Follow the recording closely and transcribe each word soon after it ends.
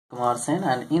Kumar,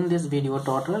 and in this video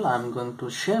tutorial I am going to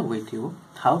share with you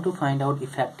how to find out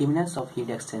effectiveness of heat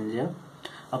exchanger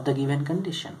of the given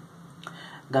condition.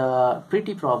 The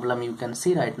pretty problem you can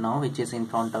see right now, which is in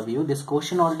front of you, this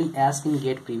question already asked in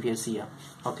GATE previous year.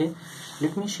 Okay,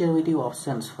 let me share with you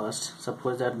options first.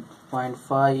 Suppose that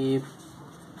 0.5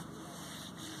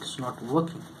 it's not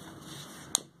working.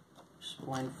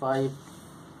 0.5,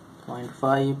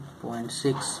 0.5,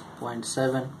 0.6,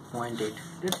 0.7,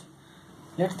 0.8.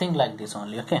 Let's think like this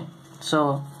only. Okay,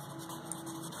 so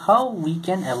how we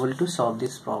can able to solve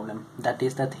this problem, that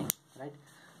is the thing, right?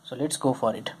 So let's go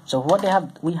for it. So what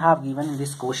we have given in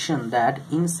this question, that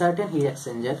in certain heat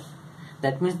exchanger,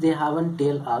 that means they haven't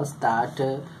tell us that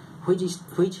which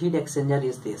heat exchanger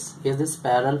is this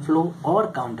parallel flow or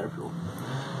counter flow.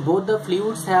 Both the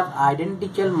fluids have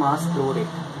identical mass flow rate.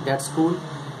 That's cool.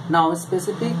 Now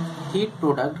specific heat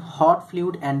product, hot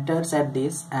fluid enters at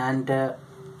this, and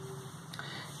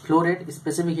flow rate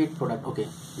specific heat product. Okay,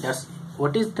 that's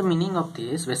what is the meaning of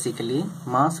this. Basically,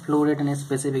 mass flow rate and a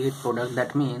specific heat product,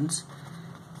 that means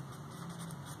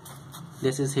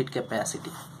this is heat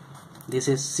capacity, this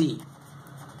is C.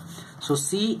 So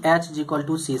CH is equal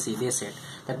to CC, they said.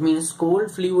 That means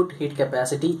cold fluid heat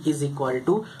capacity is equal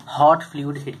to hot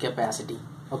fluid heat capacity.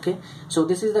 Okay, so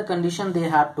this is the condition they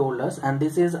have told us, and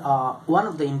this is one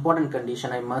of the important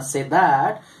condition, I must say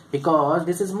that, because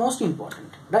this is most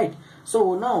important, right?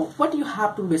 So now what you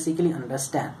have to basically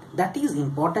understand, that is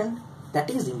important,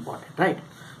 right?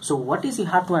 So what is you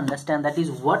have to understand, that is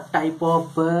what type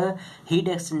of heat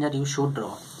exchanger you should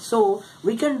draw. So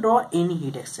we can draw any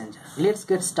heat exchanger. Let's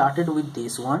get started with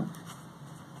this one.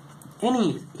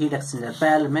 Any heat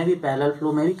exchanger, maybe parallel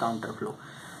flow, maybe counter flow.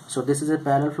 So this is a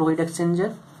parallel flow heat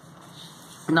exchanger.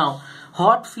 Now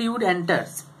hot fluid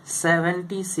enters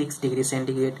 76 degrees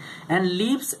centigrade and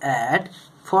leaves at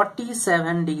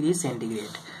 47 degrees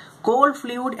centigrade. Cold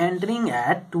fluid entering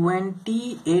at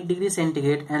 28 degrees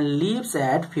centigrade and leaves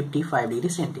at 55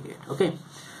 degrees centigrade. Okay,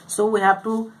 so we have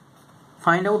to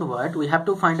find out what? We have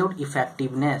to find out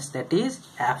effectiveness, that is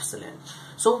epsilon.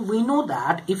 So we know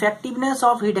that effectiveness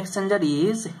of heat exchanger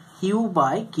is Q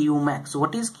by Q max.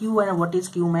 What is Q and what is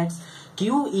Q max?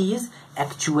 Q is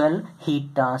actual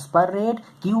heat transfer rate.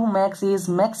 Q max is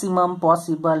maximum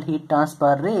possible heat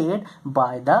transfer rate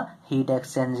by the heat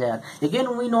exchanger.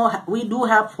 Again, we know we do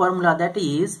have formula, that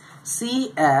is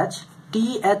CH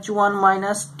TH1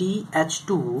 minus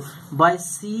TH2 by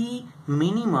C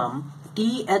minimum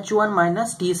TH1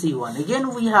 minus TC1.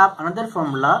 Again, we have another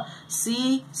formula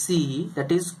CC,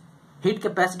 that is heat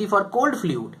capacity for cold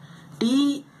fluid,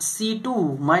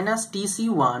 TC2 minus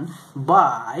TC1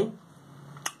 by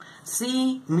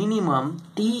C minimum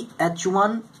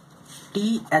TH1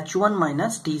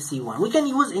 minus TC1. We can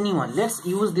use any one. Let's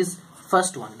use this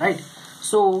first one, right?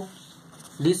 So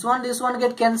this one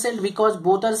get cancelled because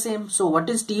both are same. So what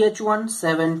is TH1?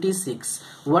 76.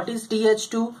 What is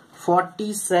TH2?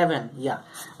 47. Yeah.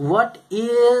 What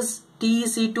is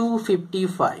TC2?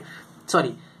 55.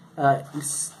 Sorry,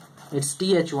 it's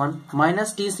TH1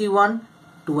 minus TC1,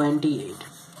 28.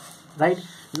 Right?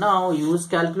 Now use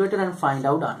calculator and find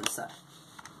out answer.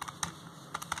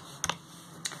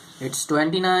 It's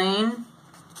 29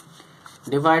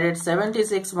 divided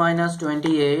 76 minus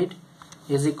 28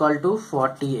 is equal to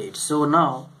 48. So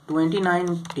now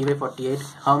 29 divided 48,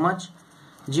 how much?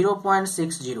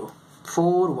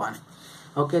 0.6041.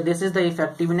 Okay, this is the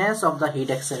effectiveness of the heat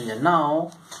exchanger.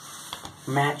 Now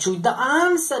match with the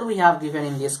answer we have given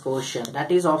in this question,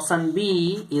 that is option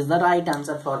B is the right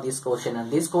answer for this question. And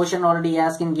this question already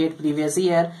asked in GATE previous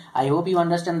year. I hope you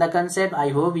understand the concept. I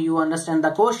hope you understand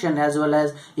the question, as well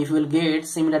as if you will get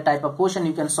similar type of question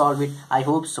you can solve it. I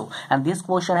hope so. And this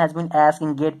question has been asked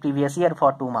in GATE previous year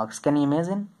for 2 marks. Can you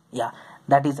imagine? Yeah,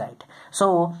 that is right.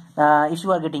 So if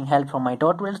you are getting help from my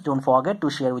tutorials, don't forget to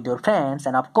share with your friends,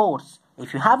 and of course,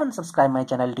 if you haven't subscribed my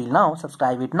channel till now,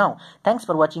 subscribe it now. Thanks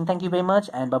for watching. Thank you very much,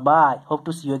 and bye bye. Hope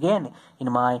to see you again in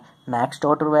my next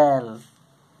tutorial.